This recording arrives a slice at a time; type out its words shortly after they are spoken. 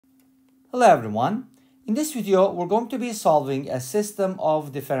Hello everyone. In this video, we're going to be solving a system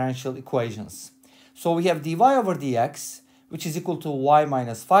of differential equations. So we have dy over dx, which is equal to y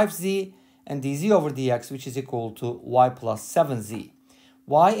minus 5z, and dz over dx, which is equal to y plus 7z.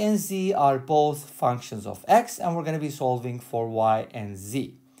 Y and z are both functions of x, and we're going to be solving for y and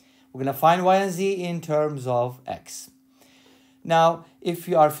z. We're going to find y and z in terms of x. Now, if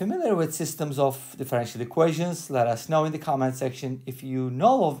you are familiar with systems of differential equations, let us know in the comment section if you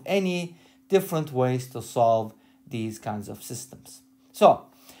know of any different ways to solve these kinds of systems. So,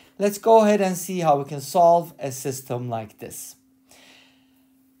 let's go ahead and see how we can solve a system like this.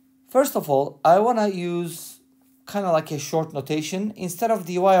 First of all, I want to use kind of like a short notation. Instead of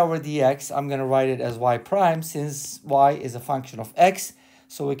dy over dx, I'm going to write it as y prime since y is a function of x.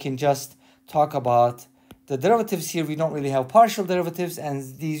 So we can just talk about the derivatives here. We don't really have partial derivatives, and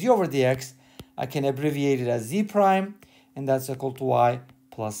dz over dx, I can abbreviate it as z prime, and that's equal to y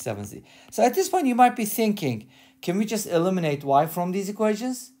plus 7z. So at this point, you might be thinking, can we just eliminate y from these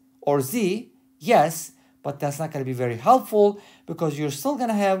equations? Or z? Yes, but that's not going to be very helpful because you're still going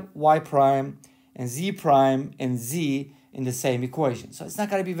to have y prime and z in the same equation. So it's not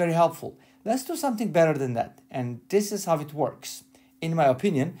going to be very helpful. Let's do something better than that. And this is how it works, in my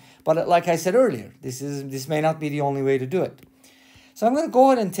opinion. But like I said earlier, this may not be the only way to do it. So I'm going to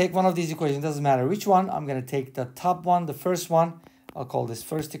go ahead and take one of these equations. Doesn't matter which one. I'm going to take the top one, the first one. I'll call this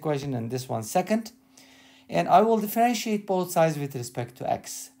first equation and this one second. And I will differentiate both sides with respect to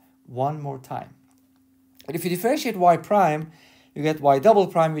x one more time. But if you differentiate y prime, you get y double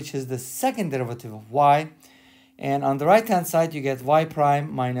prime, which is the second derivative of y. And on the right-hand side, you get y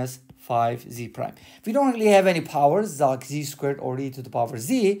prime minus 5z prime. We don't really have any powers, like z squared or e to the power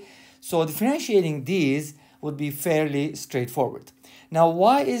z. So differentiating these would be fairly straightforward. Now,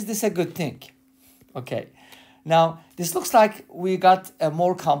 why is this a good thing? Okay. Now, this looks like we got a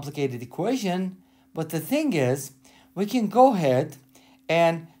more complicated equation, but the thing is, we can go ahead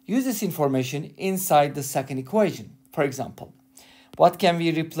and use this information inside the second equation. For example, what can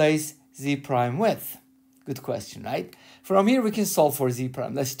we replace z prime with? Good question, right? From here, we can solve for z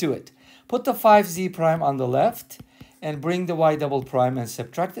prime. Let's do it. Put the 5z prime on the left and bring the y double prime and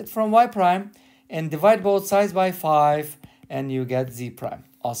subtract it from y prime and divide both sides by 5 and you get z prime.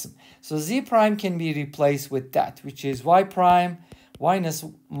 Awesome. So z prime can be replaced with that, which is y prime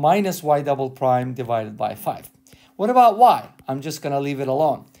minus y double prime divided by 5. What about y? I'm just going to leave it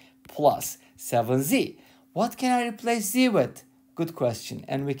alone. Plus 7z. What can I replace z with? Good question.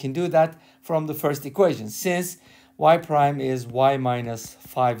 And we can do that from the first equation. Since y prime is y minus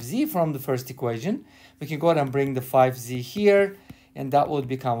 5z from the first equation, we can go ahead and bring the 5z here, and that would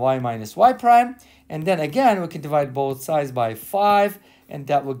become y minus y prime. And then again, we can divide both sides by 5, and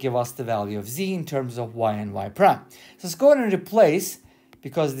that will give us the value of z in terms of y and y prime. So let's go ahead and replace,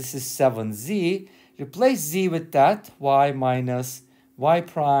 because this is 7z, replace z with that, y minus y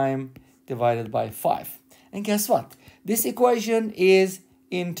prime divided by 5. And guess what? This equation is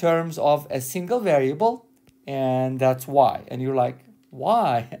in terms of a single variable, and that's y. And you're like,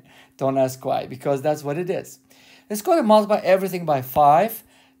 why? Don't ask why, because that's what it is. Let's go ahead and multiply everything by 5.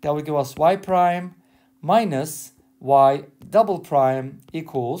 That will give us y prime minus y double prime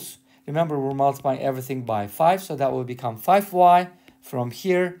equals, remember we're multiplying everything by 5, so that will become 5y from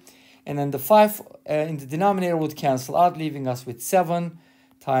here. And then the 5 in the denominator would cancel out, leaving us with 7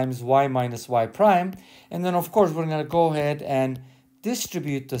 times y minus y prime. And then, of course, we're going to go ahead and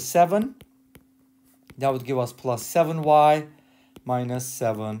distribute the 7. That would give us plus 7y minus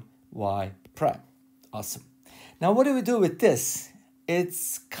 7y prime. Awesome. Now, what do we do with this?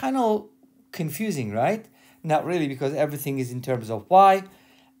 It's kind of confusing, right? Not really, because everything is in terms of y,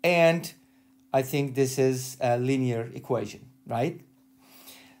 and I think this is a linear equation, right?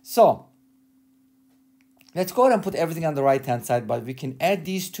 So, let's go ahead and put everything on the right-hand side, but we can add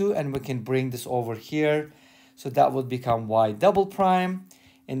these two, and we can bring this over here. So that would become y double prime,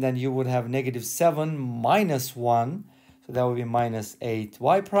 and then you would have negative 7 minus 1, so that would be minus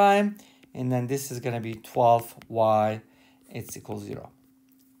 8y prime, and then this is going to be 12y, it's equals 0.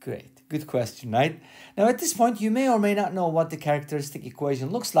 Great. Good question, right? Now, at this point, you may or may not know what the characteristic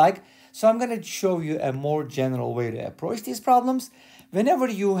equation looks like. So I'm going to show you a more general way to approach these problems. Whenever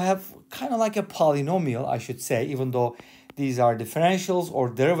you have kind of like a polynomial, I should say, even though these are differentials or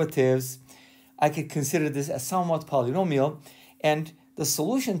derivatives, I could consider this as somewhat polynomial. And the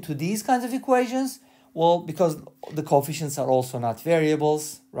solution to these kinds of equations, well, because the coefficients are also not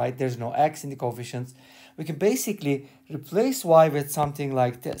variables, right? There's no x in the coefficients. We can basically replace y with something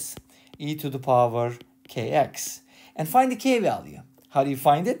like this, e to the power kx, and find the k value. How do you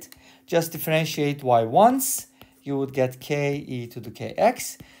find it? Just differentiate y once, you would get k e to the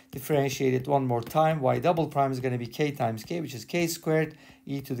kx. differentiate it one more time. Y double prime is going to be k times k, which is k squared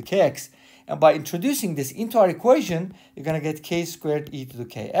e to the kx. And by introducing this into our equation, you're going to get k squared e to the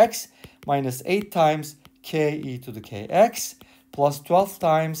kx minus 8 times k e to the kx plus 12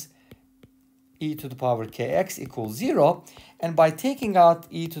 times e to the power kx equals 0. And by taking out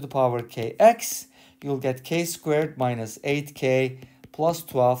e to the power kx, you'll get k squared minus 8k plus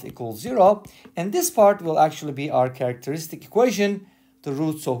 12 equals 0. And this part will actually be our characteristic equation, the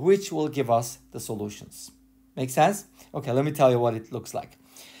roots of which will give us the solutions. Make sense? Okay, let me tell you what it looks like.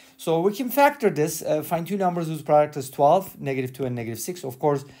 So we can factor this, find two numbers whose product is 12, -2 and -6. Of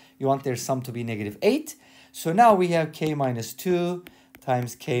course, you want their sum to be -8. So now we have k minus 2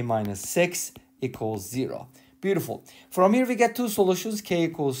 times k minus 6 equals 0. Beautiful. From here we get two solutions, k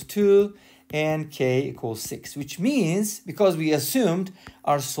equals 2 and k equals 6, which means, because we assumed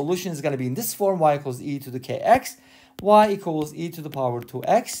our solution is going to be in this form, y equals e to the kx, y equals e to the power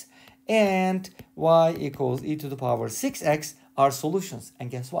 2x, and y equals e to the power 6x are solutions. And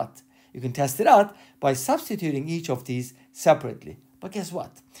guess what? You can test it out by substituting each of these separately. But guess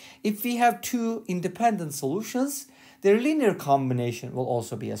what? If we have two independent solutions, their linear combination will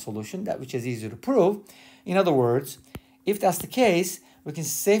also be a solution, that which is easy to prove. In other words, if that's the case, we can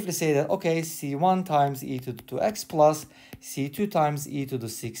safely say that, okay, c1 times e to the 2x plus c2 times e to the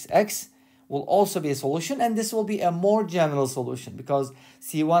 6x will also be a solution, and this will be a more general solution because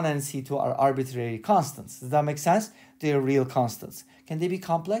c1 and c2 are arbitrary constants. Does that make sense? They are real constants. Can they be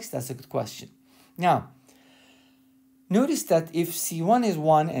complex? That's a good question. Now, notice that if c1 is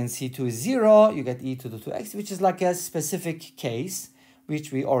 1 and c2 is 0, you get e to the 2x, which is like a specific case,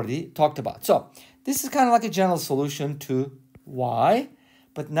 which we already talked about. So this is kind of like a general solution to y,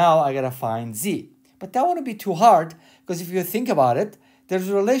 but now I gotta find z. But that wouldn't be too hard, because if you think about it, there's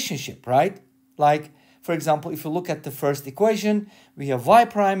a relationship, right? Like, for example, if you look at the first equation, we have y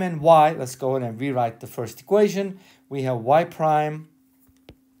prime and y. Let's go ahead and rewrite the first equation. We have y prime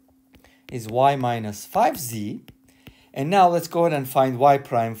is y minus 5z. And now let's go ahead and find y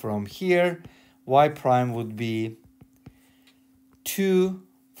prime from here. Y prime would be 2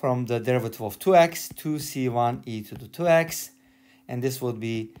 from the derivative of 2x, 2c1 e to the 2x. And this would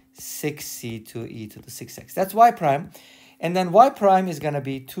be 6c2 e to the 6x. That's y prime. And then y prime is going to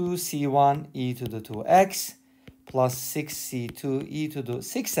be 2c1 e to the 2x plus 6c2 e to the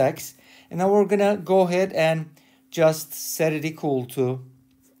 6x. And now we're going to go ahead and just set it equal to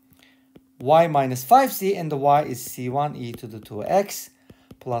y minus 5z, and the y is c1 e to the 2x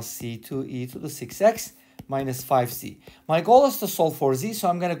plus c2 e to the 6x minus 5z. My goal is to solve for z, so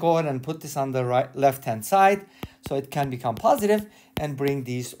I'm going to go ahead and put this on the left-hand side so it can become positive and bring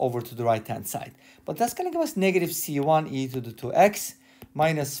these over to the right-hand side. But that's going to give us negative c1 e to the 2x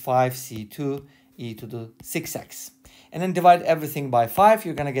minus 5c2 e to the 6x. And then divide everything by 5.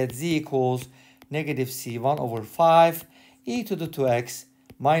 You're going to get z equals negative c1 over 5 e to the 2x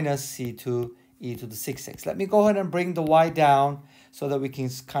minus c2 e to the 6x. Let me go ahead and bring the y down so that we can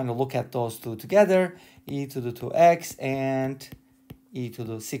kind of look at those two together, e to the 2x and e to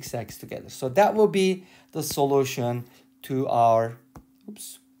the 6x together. So that will be the solution to our,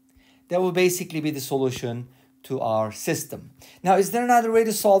 that will basically be the solution to our system. Now, is there another way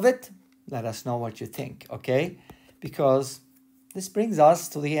to solve it? Let us know what you think, okay? Because this brings us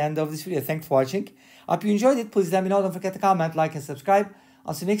to the end of this video. Thanks for watching. I hope you enjoyed it. Please let me know. Don't forget to comment, like, and subscribe.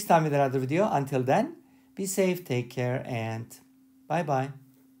 I'll see you next time with another video. Until then, be safe, take care, and bye-bye.